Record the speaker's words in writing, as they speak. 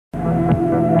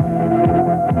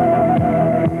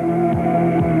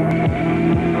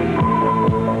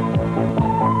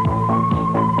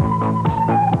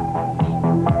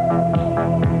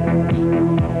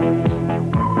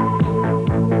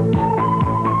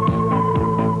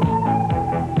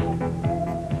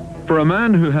For a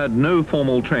man who had no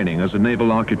formal training as a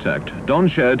naval architect, Don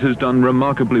Shead has done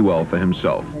remarkably well for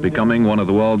himself, becoming one of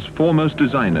the world's foremost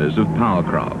designers of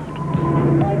powercraft.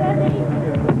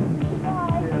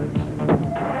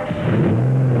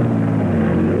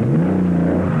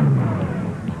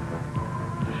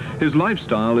 His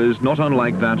lifestyle is not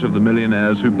unlike that of the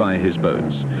millionaires who buy his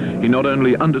boats. He not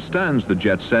only understands the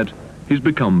jet set, he's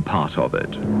become part of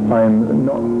it. I'm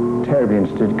not terribly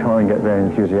interested, can't get very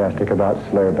enthusiastic about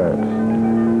slow boats.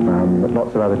 But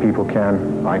lots of other people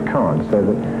can, I can't, so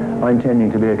that I'm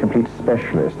tending to be a complete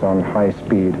specialist on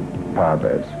high-speed power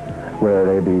boats, whether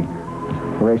they be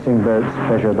racing boats,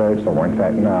 pleasure boats, or in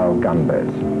fact now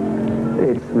gunboats.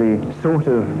 It's the sort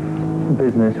of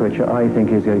business which I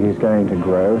think is going to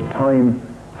grow. Time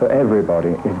for everybody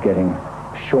is getting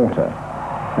shorter,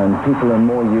 and people are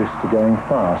more used to going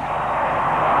fast.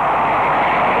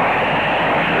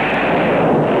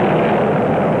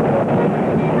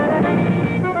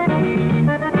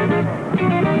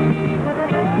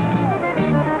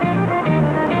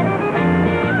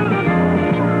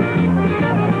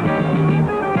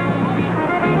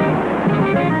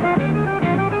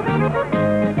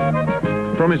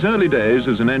 From his early days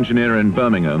as an engineer in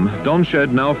Birmingham, Don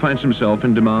Shead now finds himself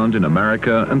in demand in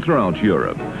America and throughout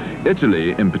Europe.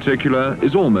 Italy, in particular,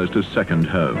 is almost a second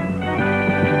home.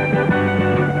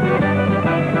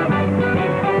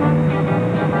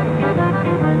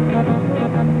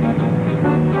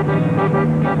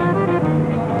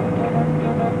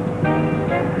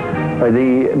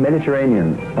 The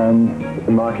Mediterranean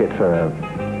market for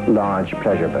large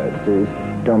pleasure boats is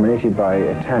dominated by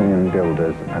Italian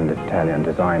builders and Italian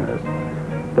designers.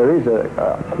 There is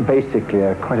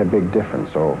basically quite a big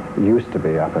difference, or used to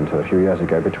be up until a few years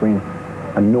ago, between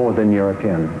a Northern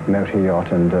European motor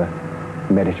yacht and a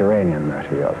Mediterranean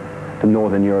motor yacht. The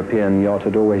Northern European yacht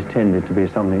had always tended to be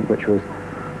something which was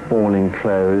all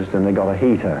enclosed and they got a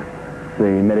heater. The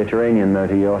Mediterranean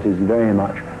motor yacht is very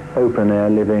much open air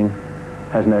living,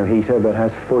 has no heater but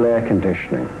has full air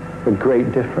conditioning. A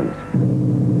great difference.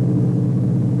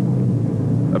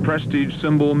 A prestige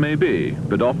symbol may be,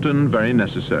 but often very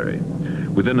necessary.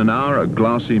 Within an hour, a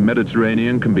glassy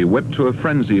Mediterranean can be whipped to a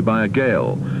frenzy by a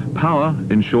gale. Power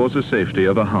ensures the safety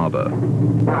of a harbour.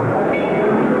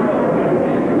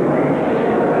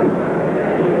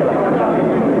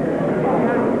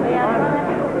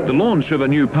 The launch of a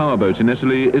new powerboat in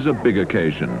Italy is a big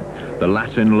occasion. The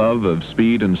Latin love of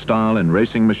speed and style in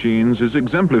racing machines is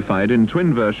exemplified in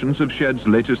twin versions of Shead's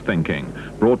latest thinking,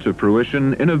 brought to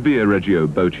fruition in a Via Reggio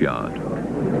boatyard.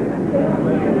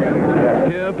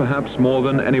 Here, perhaps more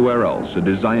than anywhere else, a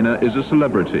designer is a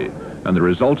celebrity, and the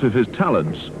result of his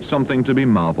talents, something to be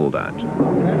marvelled at.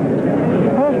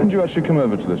 How often do you actually come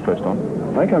over to this place, Tom?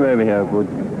 I come over here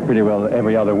pretty well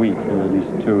every other week, at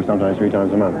least 2, sometimes 3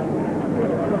 times a month.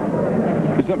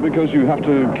 Is that because you have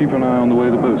to keep an eye on the way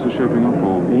the boats are shaping up,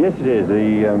 or? Yes, it is.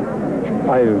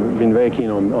 I've been very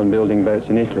keen on building boats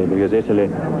in Italy, because Italy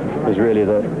is really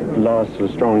the last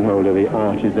stronghold of the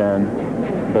artisan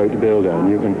boat builder. And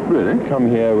you can really come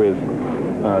here with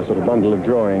a sort of bundle of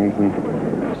drawings, and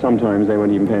sometimes they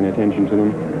won't even pay any attention to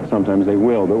them, sometimes they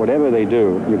will. But whatever they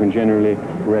do, you can generally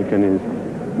reckon is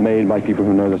made by people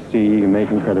who know the sea and make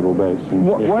incredible boats, and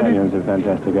the Italians are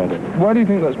fantastic at it. Why do you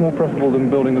think that's more preferable than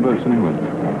building the boats in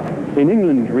England? In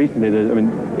England recently,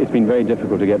 it's been very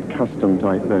difficult to get custom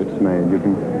type boats made. You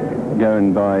can go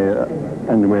and buy,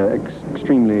 and we're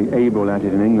extremely able at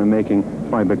it in England, making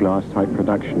fiberglass type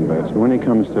production boats. But when it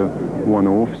comes to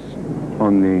one-offs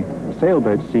on the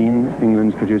sailboat scene,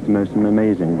 England's produced the most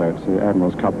amazing boats, the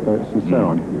Admiral's Cup boats and so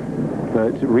on.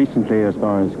 But recently, as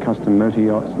far as custom motor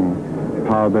yachts and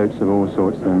power boats of all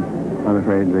sorts, then I'm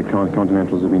afraid the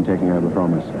Continentals have been taking over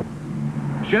from us.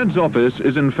 Shead's office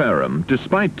is in Fareham,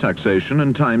 despite taxation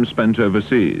and time spent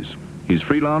overseas. He's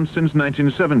freelanced since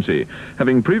 1970,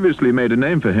 having previously made a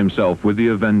name for himself with the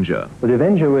Avenger. Well, the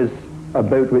Avenger was a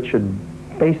boat which had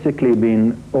basically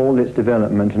been, all its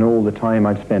development and all the time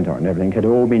I'd spent on it, everything had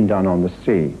all been done on the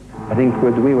sea. I think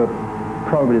we were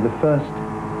probably the first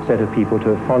set of people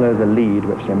to follow the lead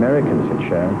which the Americans had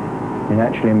shown in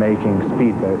actually making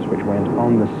speedboats which went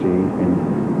on the sea in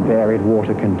varied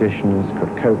water conditions,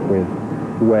 could cope with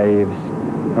waves,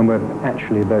 and were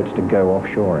actually boats to go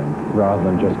offshore in, rather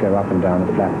than just go up and down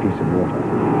a flat piece of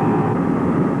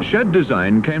water. Shead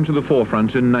design came to the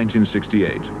forefront in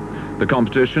 1968. The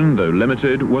competition, though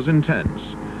limited, was intense.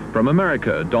 From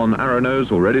America, Don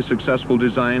Arono's already successful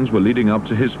designs were leading up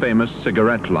to his famous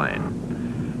cigarette line.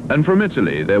 And from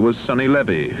Italy, there was Sonny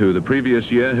Levy, who the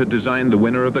previous year had designed the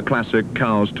winner of the classic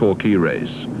Cowes Torquay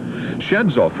race.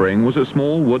 Shead's offering was a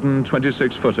small wooden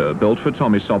 26-footer built for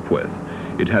Tommy Sopwith.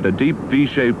 It had a deep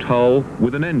V-shaped hull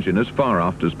with an engine as far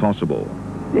aft as possible.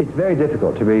 It's very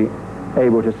difficult to be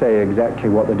able to say exactly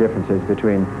what the difference is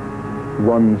between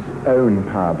one's own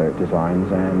powerboat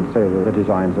designs and, say, the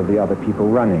designs of the other people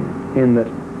running, in that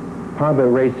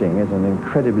powerboat racing is an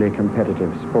incredibly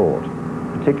competitive sport,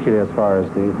 particularly as far as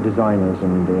the designers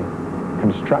and the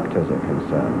constructors are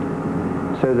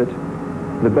concerned, so that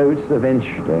the boats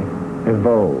eventually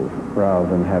evolve rather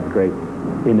than have great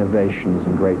innovations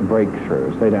and great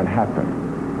breakthroughs. They don't happen.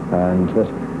 And that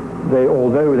they,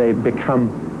 although they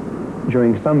become,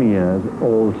 during some years,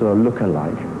 all sort of look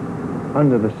alike,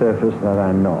 under the surface they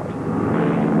are not.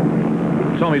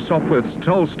 Tommy Sopwith's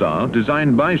Telstar,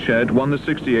 designed by Shead, won the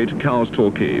 '68 Cowes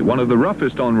Torquay, one of the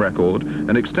roughest on record,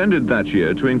 and extended that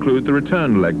year to include the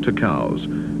return leg to Cowes.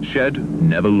 Shead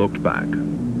never looked back.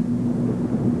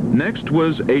 Next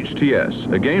was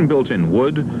HTS, again built in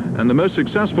wood, and the most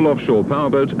successful offshore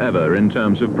powerboat ever in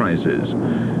terms of prizes.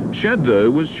 Shead,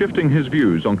 though, was shifting his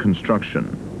views on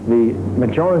construction. The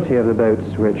majority of the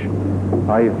boats which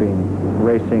I've been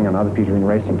racing and other people have been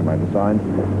racing to my design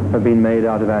have been made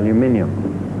out of aluminium,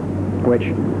 which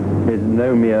is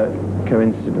no mere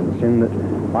coincidence, in that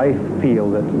I feel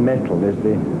that metal is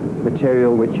the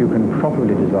material which you can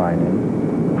properly design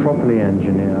in, properly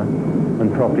engineer,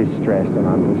 and properly stress and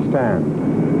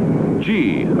understand.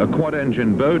 G, a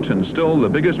quad-engine boat and still the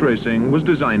biggest racing, was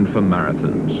designed for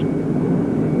marathons.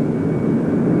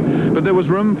 But there was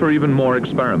room for even more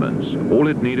experiments. All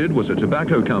it needed was a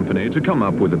tobacco company to come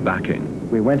up with a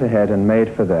backing. We went ahead and made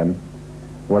for them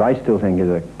what I still think is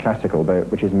a classical boat,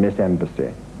 which is Miss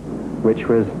Embassy, which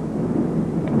was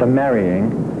the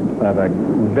marrying of a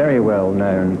very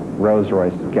well-known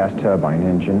Rolls-Royce gas turbine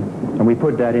engine, and we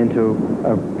put that into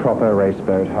a proper race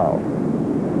boat hull.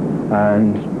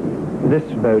 And this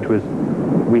boat was,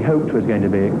 we hoped, was going to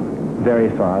be very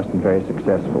fast and very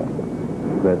successful.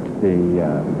 But the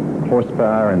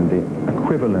horsepower and the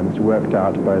equivalents worked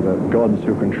out by the gods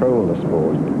who control the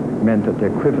sport meant that the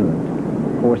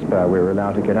equivalent horsepower we were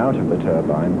allowed to get out of the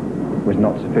turbine was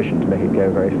not sufficient to make it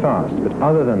go very fast. But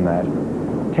other than that,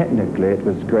 technically it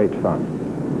was great fun,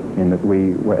 in that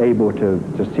we were able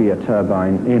to see a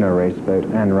turbine in a race boat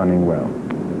and running well.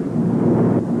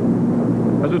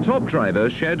 As a top driver,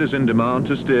 Shead is in demand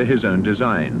to steer his own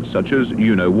designs, such as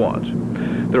you-know-what.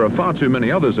 There are far too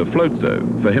many others afloat, though,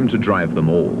 for him to drive them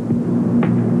all.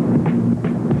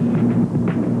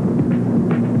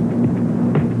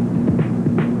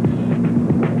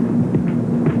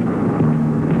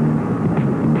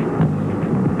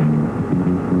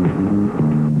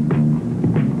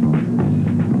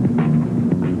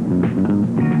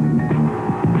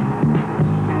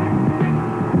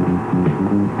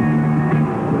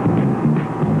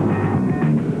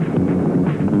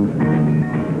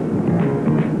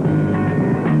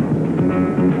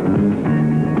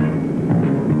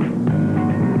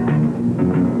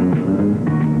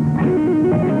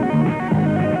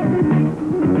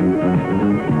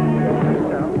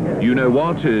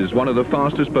 You-know-what is one of the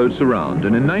fastest boats around,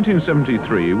 and in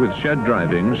 1973, with Shead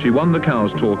driving, she won the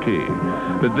Cowes Torquay.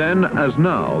 But then, as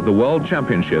now, the World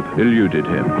Championship eluded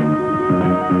him.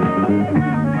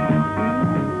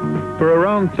 For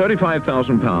around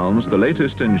 £35,000, the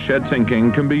latest in Shead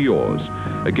thinking can be yours.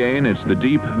 Again, it's the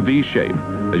deep V shape.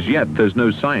 As yet, there's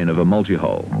no sign of a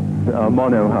multi-hull. Our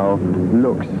mono-hull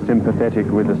looks sympathetic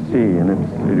with the sea, and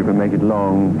you can make it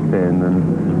long, thin,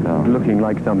 and looking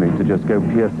like something to just go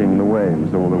piercing the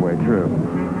waves all the way through.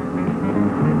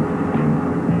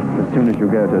 As soon as you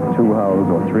go to 2 hulls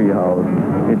or 3 hulls,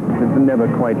 it never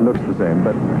quite looks the same,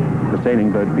 but the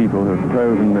sailing boat people have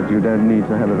proven that you don't need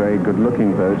to have a very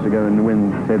good-looking boat to go and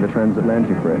win, say, the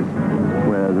transatlantic race,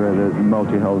 where the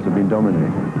multi-hulls have been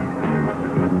dominating.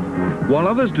 While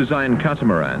others design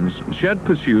catamarans, Shead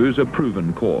pursues a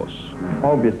proven course.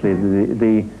 Obviously,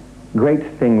 the great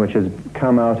thing which has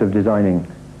come out of designing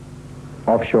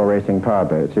offshore racing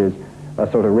powerboats is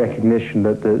a sort of recognition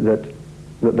that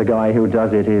the guy who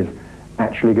does it is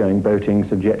actually going boating,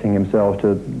 subjecting himself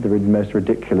to the most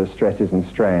ridiculous stresses and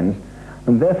strains,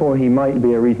 and therefore he might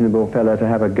be a reasonable fellow to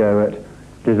have a go at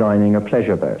designing a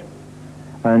pleasure boat.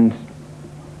 And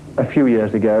a few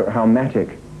years ago,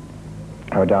 Halmatic,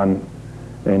 down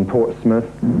in Portsmouth,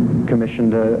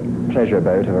 commissioned a pleasure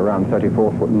boat of around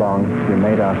 34 foot long to be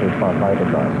made out of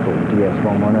fiberglass called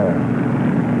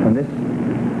DS110. And this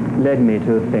led me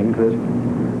to think that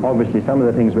obviously some of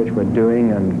the things which we're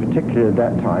doing, and particularly at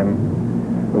that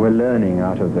time we're learning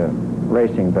out of the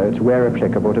racing boats, were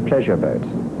applicable to pleasure boats.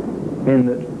 In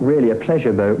that really a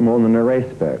pleasure boat more than a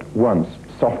race boat wants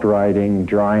soft riding,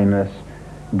 dryness,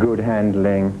 good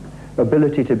handling,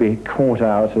 ability to be caught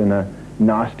out in a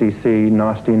nasty sea,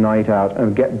 nasty night out,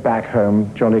 and get back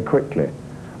home jolly quickly.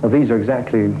 Well, these are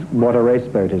exactly what a race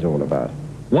boat is all about.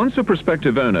 Once a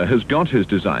prospective owner has got his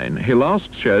design, he'll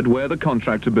ask Shead where the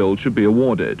contract to build should be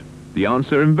awarded. The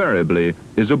answer invariably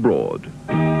is abroad.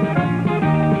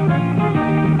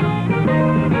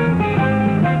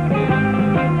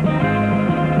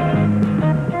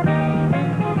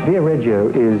 Viareggio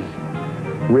is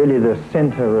really the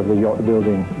center of the yacht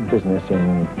building business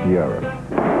in Europe.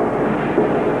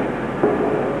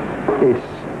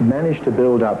 It's managed to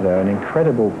build up there an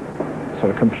incredible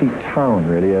sort of complete town,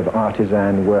 really, of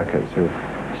artisan workers who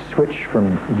switch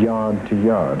from yard to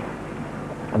yard.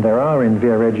 And there are in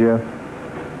Viareggio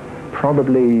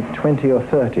probably 20 or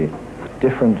 30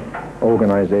 different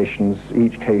organizations,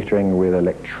 each catering with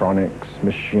electronics,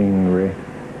 machinery,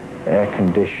 air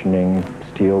conditioning,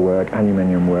 steel work,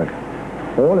 aluminium work,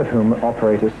 all of whom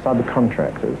operate as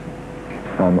subcontractors.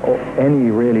 Any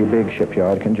really big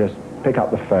shipyard can just pick up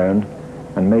the phone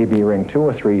and maybe ring 2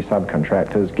 or 3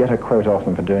 subcontractors, get a quote off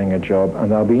them for doing a job,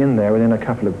 and they'll be in there within a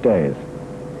couple of days.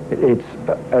 It's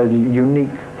a unique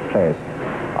place.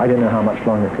 I don't know how much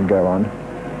longer it can go on.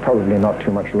 Probably not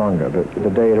too much longer, but the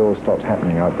day it all stops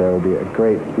happening out there will be a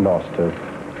great loss to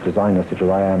designers such as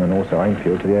I am, and also I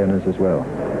feel to the owners as well.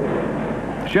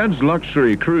 Shead's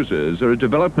luxury cruisers are a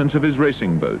development of his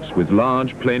racing boats with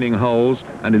large planing hulls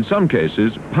and in some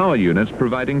cases power units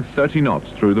providing 30 knots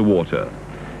through the water.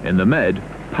 In the Med,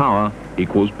 power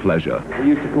equals pleasure. We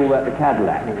used to call that the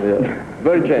Cadillac. Yeah.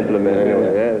 Very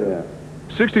gentlemanly.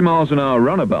 60 miles an hour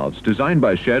runabouts designed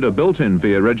by Shead are built in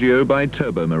Viareggio by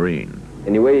Turbo Marine.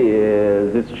 Anyway,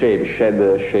 this shape, Shead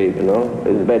shape,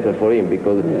 is better for him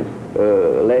because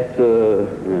less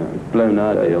Blown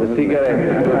out. the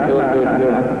cigarette.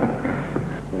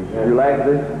 You like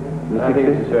this? I think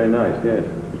this is very nice, yes.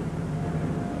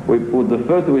 We put the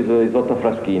first with Isotto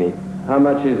Fraschini. How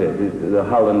much is it, the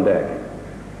hull and deck?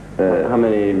 How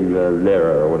many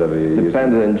lira or whatever you use?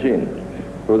 Depends on the engine.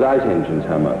 Without engines,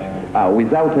 how much?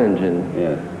 Without engine.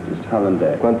 Yes, just hull and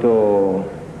deck. Quanto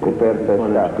coperta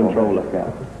è Controller.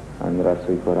 Andrà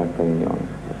sui 40 milioni.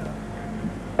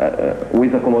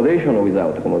 With accommodation or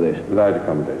without accommodation? Without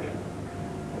accommodation.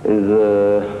 Is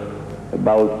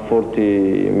about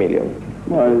 40 million.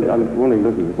 Well, I'm only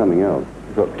looking for something else.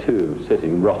 We've got 2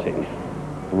 sitting, rotting.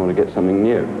 I want to get something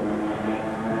new.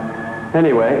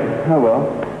 Anyway, oh well.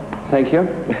 Thank you.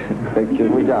 Thank you.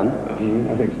 Are we done?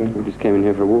 I think so. We just came in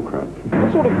here for a walk around.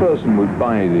 What sort of person would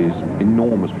buy these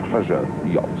enormous pleasure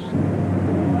yachts?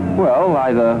 Well,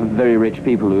 either very rich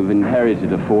people who've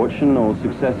inherited a fortune or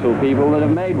successful people that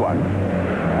have made one.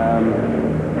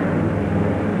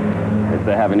 If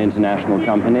they have an international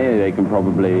company, they can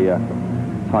probably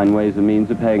find ways and means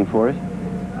of paying for it.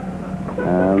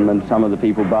 And some of the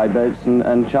people buy boats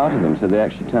and charter them, so they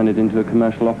actually turn it into a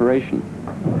commercial operation.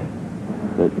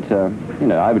 But, you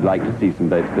know, I would like to see some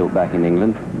boats built back in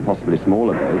England, possibly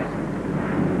smaller boats.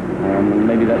 And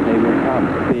maybe that day will come.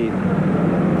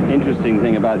 The interesting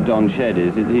thing about Don Shead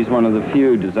is that he's one of the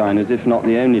few designers, if not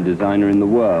the only designer in the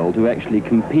world, who actually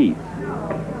competes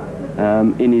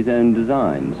in his own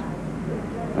designs.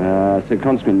 So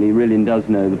consequently, he really does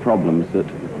know the problems that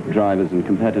drivers and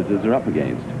competitors are up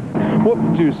against. What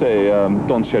would you say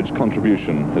Don Shead's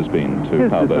contribution has been to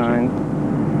power boating?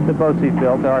 The boats he's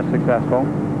built are successful.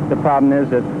 The problem is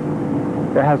that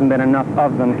there hasn't been enough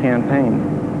of them campaigned.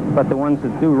 But the ones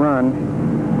that do run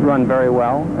very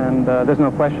well, and there's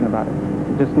no question about it.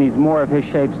 It just needs more of his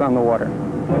shapes on the water.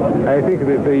 I think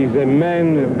that he's a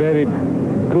man very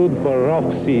good for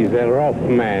rough seas, a rough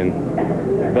man.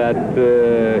 But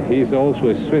he's also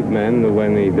a sweet man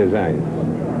when he designs.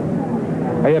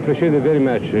 I appreciate very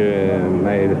much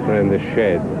my friend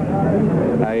Shead.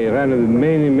 I ran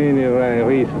many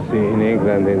races in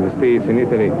England, in the States, in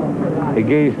Italy,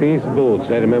 against his boats.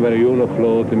 I remember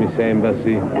Eurofloat, Miss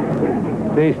Embassy.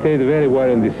 They stayed very well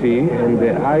in the sea, and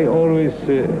I always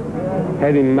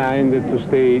had in mind to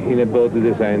stay in a boat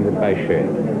designed by Shead.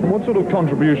 What sort of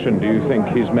contribution do you think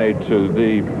he's made to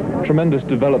the tremendous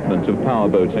development of power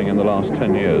boating in the last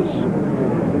 10 years?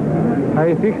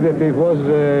 I think that it was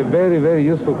a very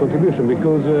useful contribution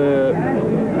because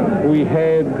we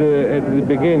had at the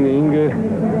beginning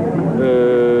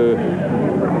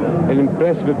an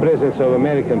impressive presence of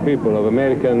American people, of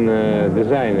American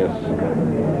designers.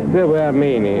 There were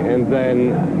many, and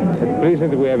then at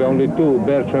present we have only 2,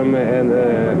 Bertram and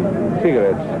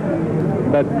Cigarettes.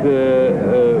 But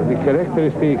the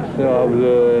characteristics of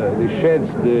the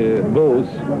Shead's, the boats,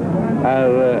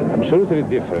 are absolutely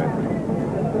different.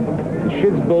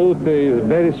 Shead's boat is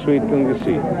very sweet on the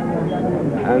sea.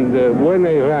 And when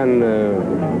I ran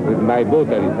with my boat,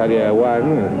 Italia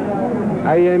 1,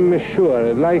 I am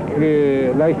sure, like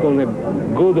on a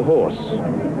good horse,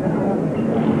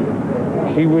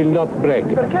 he will not break.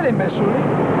 Perché l'hai messo lì?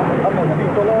 Hanno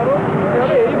vinto loro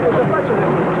e io cosa faccio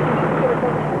adesso?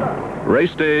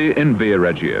 Race day in Via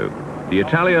Reggio. The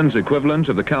Italians' equivalent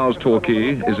of the Cowes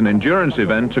Torquay is an endurance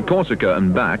event to Corsica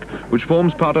and back, which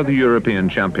forms part of the European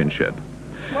Championship.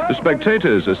 The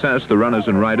spectators assess the runners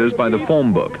and riders by the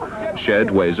form book.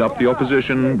 Shead weighs up the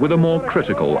opposition with a more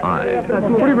critical eye.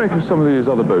 What do you make of some of these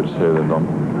other boats here then, Don?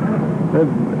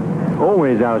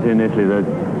 Always out in Italy, they're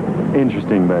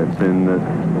interesting boats.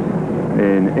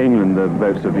 In England, the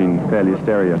boats have been fairly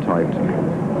stereotyped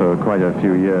for quite a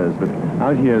few years, but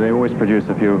out here they always produce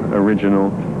a few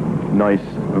original, nice,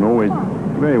 and always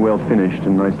very well finished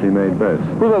and nicely made boats.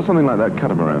 What about something like that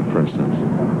catamaran, for instance?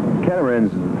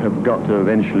 Catamarans have got to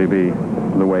eventually be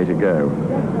the way to go.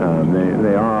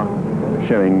 They are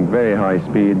showing very high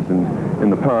speeds, and in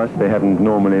the past they haven't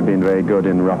normally been very good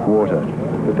in rough water.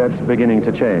 But that's beginning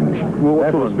to change. Well,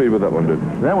 what sort of speed would that one do?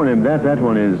 That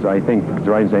one is, I think, it's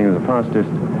right saying, is the fastest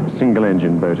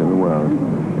single-engine boat in the world.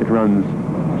 It runs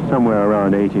somewhere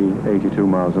around 82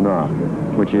 miles an hour,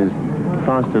 which is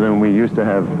faster than we used to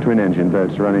have twin-engine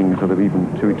boats running sort of even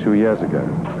two years ago.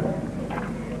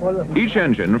 Each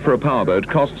engine for a powerboat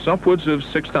costs upwards of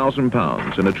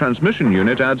 £6,000, and a transmission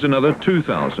unit adds another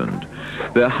 £2,000.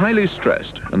 They're highly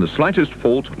stressed, and the slightest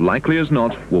fault, likely as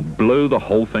not, will blow the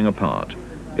whole thing apart.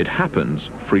 It happens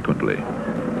frequently.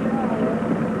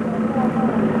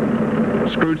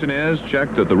 Scrutineers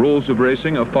check that the rules of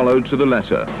racing are followed to the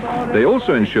letter. They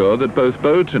also ensure that both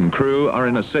boat and crew are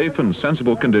in a safe and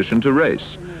sensible condition to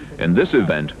race. In this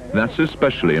event, that's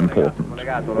especially important. What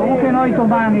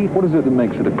is it that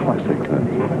makes it a classic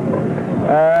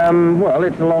then? Well,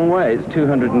 it's a long way. It's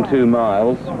 202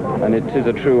 miles, and it is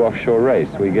a true offshore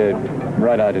race. We go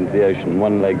right out into the ocean.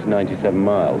 One leg's 97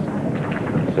 miles.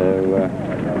 So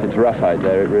it's rough out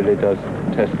there. It really does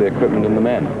test the equipment and the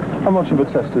men. How much of a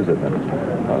test is it then?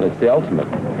 Well, it's the ultimate.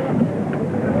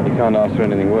 You can't ask for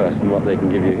anything worse than what they can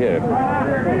give you here.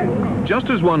 Just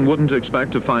as one wouldn't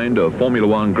expect to find a Formula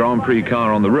One Grand Prix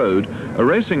car on the road, a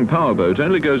racing powerboat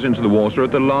only goes into the water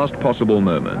at the last possible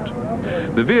moment.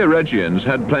 The Via Reggians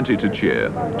had plenty to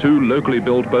cheer. 2 locally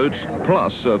built boats,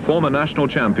 plus a former national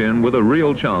champion with a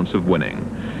real chance of winning.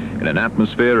 In an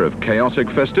atmosphere of chaotic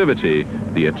festivity,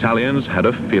 the Italians had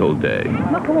a field day.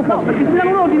 Ma come fa? Perché se diamo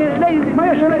un ordine, lei...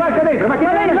 Ma io ce l'ho fatta dentro, ma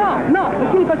lei no, no,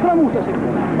 perché gli faccio la multa se...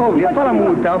 Oh, gli fa la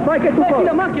multa, fai che tu... Metti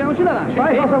la macchina, non ce la lasci.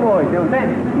 Fai cosa vuoi, te lo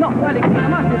senti? No, guarda che la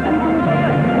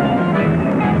macchina...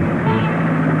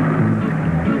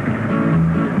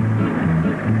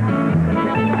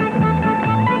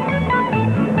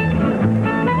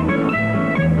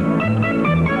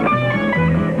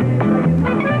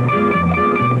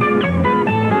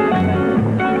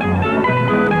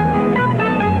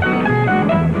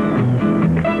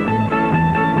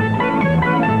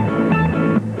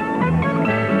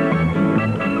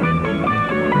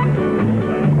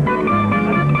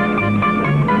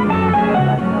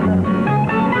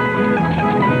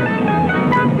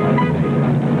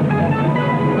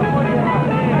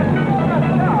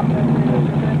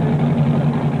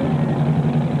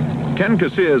 Ken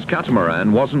Cassier's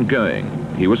catamaran wasn't going.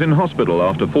 He was in hospital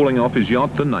after falling off his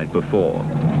yacht the night before.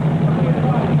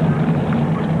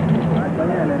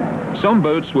 Some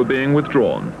boats were being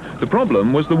withdrawn. The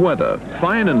problem was the weather,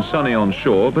 fine and sunny on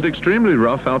shore, but extremely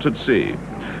rough out at sea.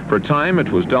 For a time,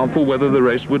 it was doubtful whether the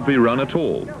race would be run at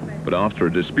all. But after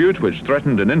a dispute which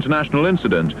threatened an international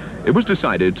incident, it was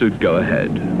decided to go ahead.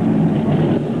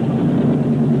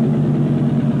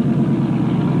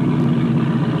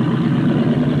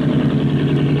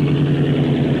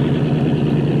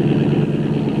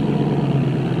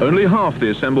 Only half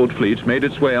the assembled fleet made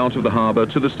its way out of the harbour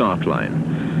to the start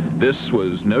line. This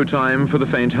was no time for the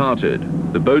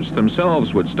faint-hearted. The boats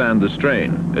themselves would stand the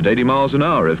strain, at 80 miles an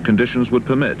hour if conditions would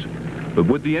permit. But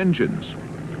would the engines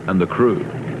and the crew?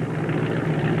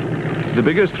 The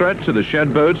biggest threat to the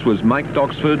Shead boats was Mike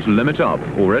Doxford's Limit Up,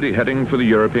 already heading for the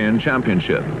European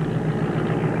Championship.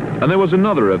 And there was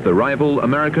another of the rival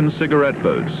American cigarette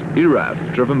boats,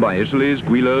 Iraf, driven by Italy's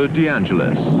Guido De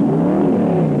Angelis.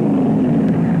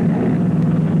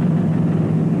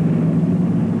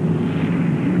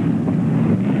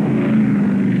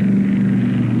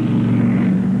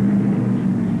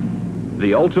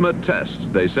 The ultimate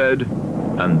test, they said,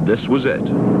 and this was it.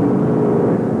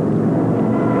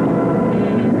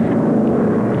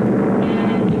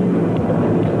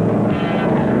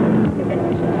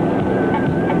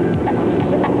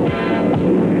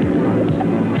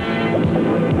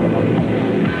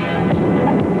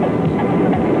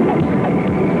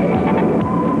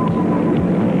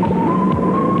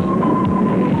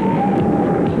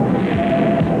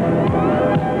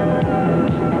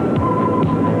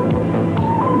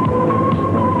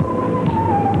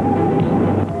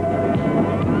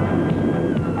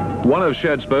 One of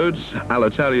Shead's boats,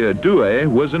 Alitalia Due,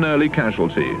 was an early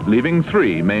casualty, leaving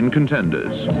 3 main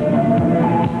contenders.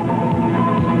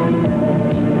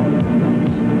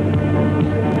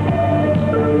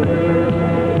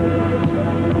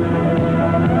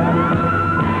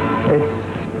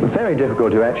 It's very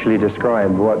difficult to actually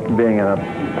describe what being in a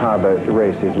powerboat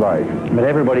race is like. But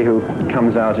everybody who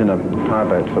comes out in a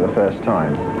powerboat for the first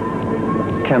time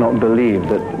cannot believe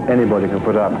that anybody can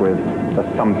put up with the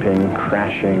thumping,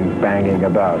 crashing, banging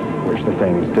about which the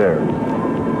things do.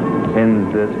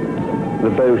 In that the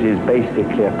boat is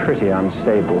basically a pretty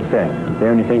unstable thing. The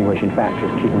only thing which in fact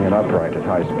is keeping it upright at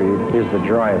high speed is the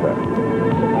driver.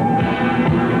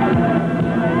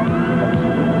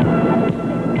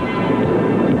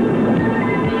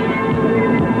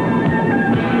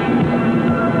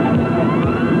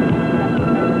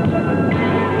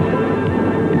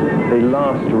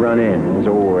 Last run in is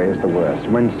always the worst.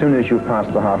 As soon as you pass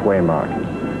the halfway mark,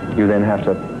 you then have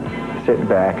to sit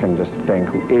back and just think,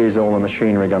 is all the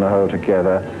machinery going to hold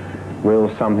together? Will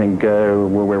something go?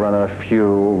 Will we run out of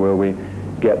fuel? Will we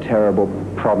get terrible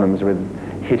problems with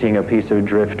hitting a piece of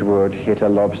driftwood, hit a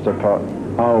lobster pot?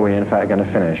 Are we in fact going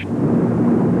to finish?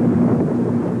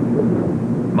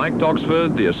 Mike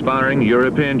Doxford, the aspiring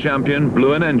European champion,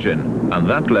 blew an engine, and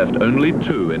that left only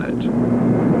 2 in it.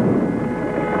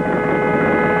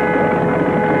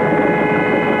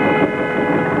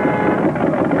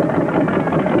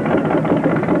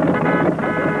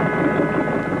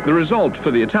 The result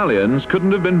for the Italians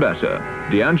couldn't have been better.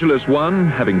 De Angelis won,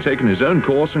 having taken his own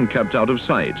course and kept out of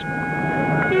sight.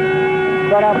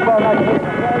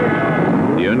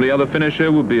 The only other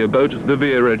finisher would be a boat the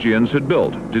Via-Regians had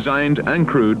built, designed and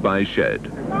crewed by Shead.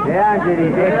 De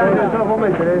Angelis,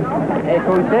 è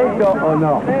contento o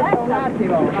no?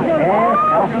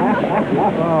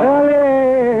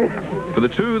 For the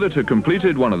 2 that had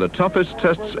completed one of the toughest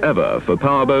tests ever for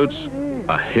powerboats,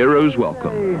 a hero's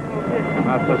welcome.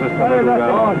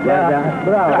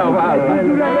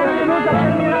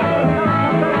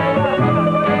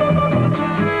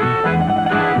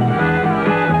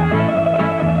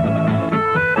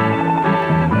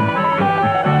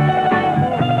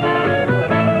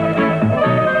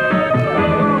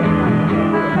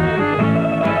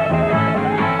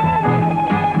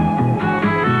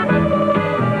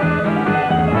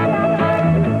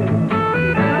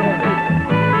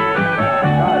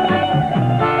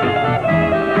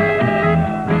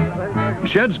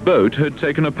 Shead's boat had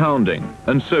taken a pounding,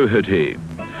 and so had he.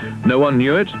 No one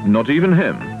knew it, not even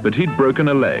him, but he'd broken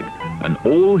a leg, and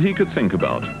all he could think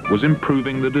about was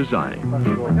improving the design.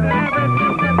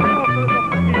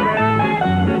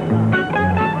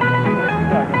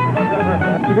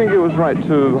 Do you think it was right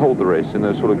to hold the race in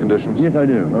those sort of conditions? Yes, I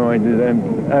do. Oh, I do.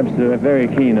 I'm absolutely very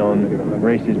keen on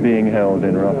races being held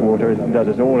in rough water. It does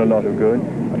us all a lot of good.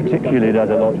 Particularly does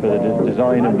a lot for the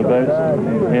design of the boats,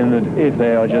 in that if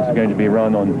they are just going to be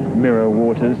run on mirror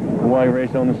waters, why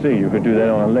race on the sea? You could do that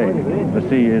on a lake. The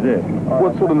sea is it.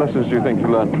 What sort of lessons do you think you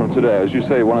learned from today? As you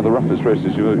say, one of the roughest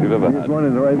races you've ever had. It's one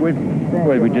of the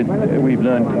we've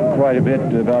learned quite a bit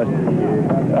about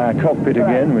our cockpit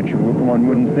again, which one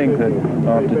wouldn't think that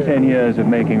after 10 years of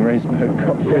making race boat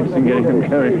cockpits and getting them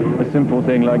going, a simple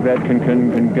thing like that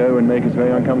can go and make us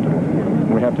very uncomfortable.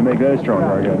 We have to make those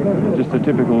stronger again. Just a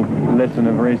typical lesson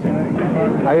of racing.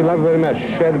 I love very much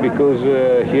Shead because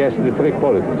he has the 3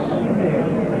 qualities.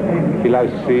 He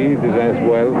loves sea, designs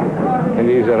well, and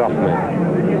he's a rough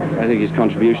man. I think his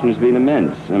contribution has been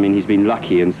immense. I mean, he's been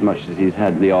lucky in so much as he's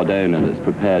had the odd owner that's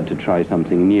prepared to try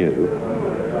something new.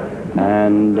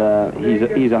 And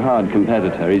he's a hard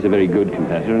competitor. He's a very good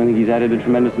competitor, and I think he's added a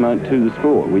tremendous amount to the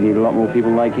sport. We need a lot more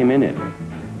people like him in it.